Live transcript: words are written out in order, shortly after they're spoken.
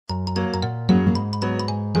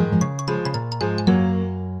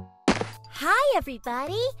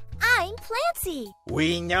everybody. I'm Plancy.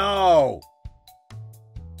 We know.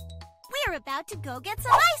 We're about to go get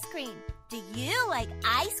some ice cream. Do you like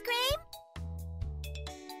ice cream?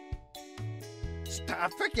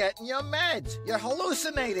 Stop forgetting your meds. You're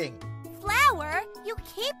hallucinating. Flower, you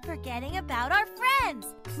keep forgetting about our friends.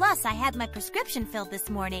 Plus, I had my prescription filled this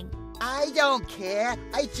morning. I don't care.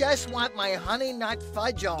 I just want my honey nut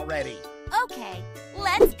fudge already. Okay,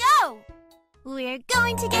 let's go. We're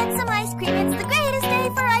going to get some ice cream. It's the greatest day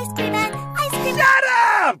for ice cream and ice cream. Shut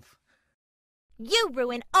up! You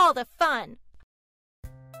ruin all the fun.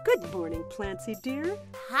 Good morning, Plancy dear.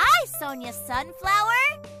 Hi, Sonia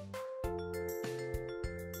Sunflower.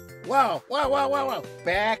 Whoa.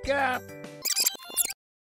 Back up.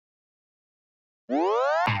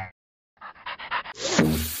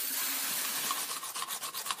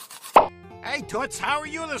 Hey, Toots, how are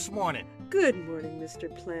you this morning? Good morning,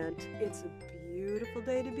 Mr. Plant. It's a beautiful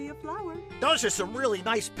day to be a flower. Those are some really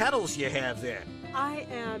nice petals you have there. I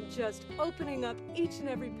am just opening up each and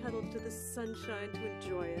every petal to the sunshine to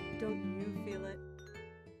enjoy it. Don't you feel it?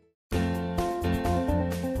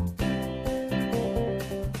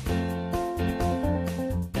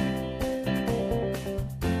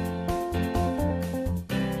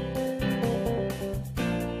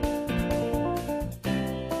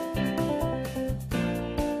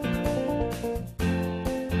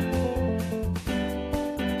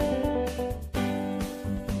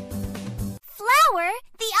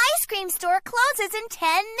 The ice cream store closes in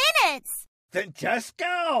 10 minutes. Then just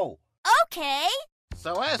go. Okay.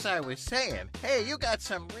 So as I was saying, hey, you got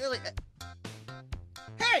some really...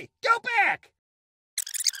 Hey, go back!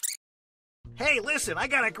 Hey, listen, I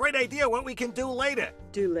got a great idea what we can do later.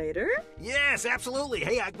 Do later? Yes, absolutely.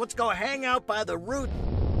 Hey, let's go hang out by the root.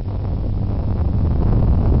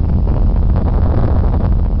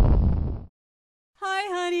 Hi,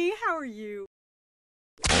 honey. How are you?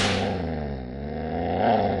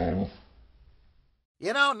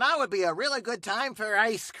 You know, now would be a really good time for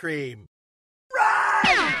ice cream.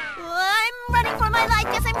 Run! I'm running for my life.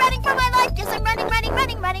 Yes, I'm running for my life. Yes, I'm running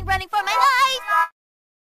for my life.